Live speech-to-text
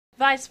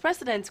Vice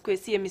President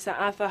Kwesi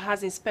Amissah-Arthur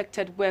has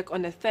inspected work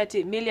on a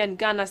 30 million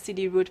Ghana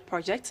Cedi road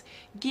project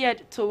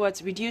geared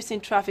towards reducing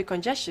traffic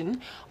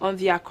congestion on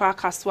the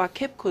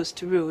Accra-Kasoa-Cape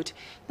Coast road.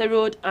 The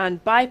road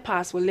and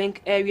bypass will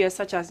link areas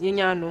such as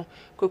Nyanyaano,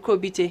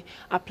 Kokrobite,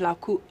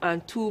 Aplaku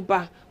and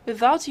Tuuba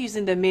without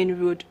using the main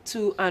road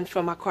to and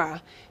from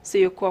Accra.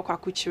 Soyokuor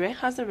Quarcoo-Tchire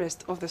has the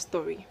rest of the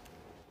story.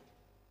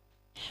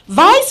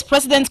 Vice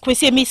President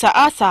Kwesi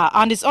Amissah-Arthur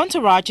and his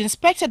entourage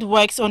inspected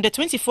works on the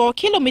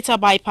 24-kilometer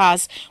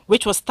bypass,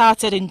 which was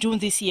started in June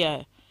this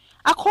year.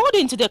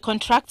 According to the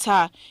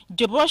contractor,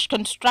 the Bosch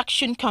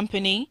Construction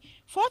Company,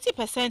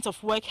 40%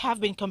 of work have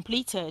been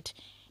completed.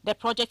 The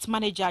project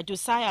manager,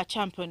 Josiah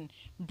Champion,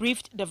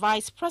 briefed the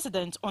Vice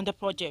President on the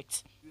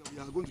project.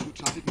 We are going to do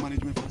traffic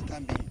management for the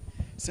time being.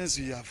 Since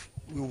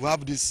we will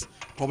have this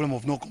problem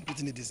of not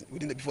completing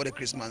it before the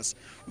Christmas,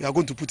 we are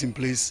going to put in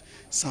place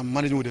some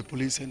management with the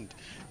police and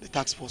the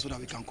task force so that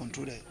we can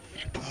control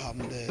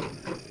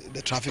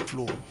the traffic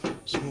flow.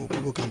 So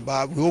people can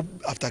buy. We hope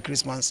after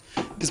Christmas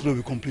this will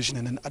be completion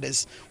and then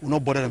others will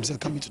not bother themselves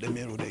coming to the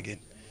main road again.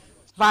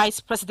 Vice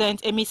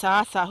President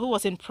Amissah-Arthur, who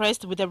was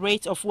impressed with the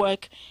rate of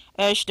work,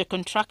 urged the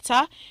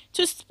contractor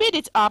to speed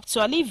it up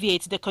to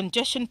alleviate the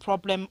congestion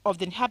problem of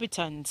the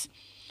inhabitants.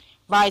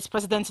 Vice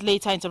President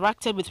later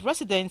interacted with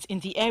residents in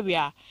the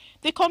area.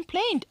 They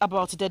complained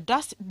about the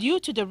dust due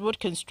to the road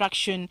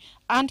construction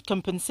and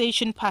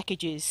compensation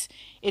packages.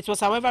 It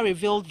was, however,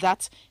 revealed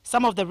that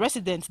some of the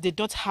residents did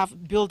not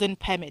have building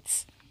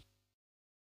permits.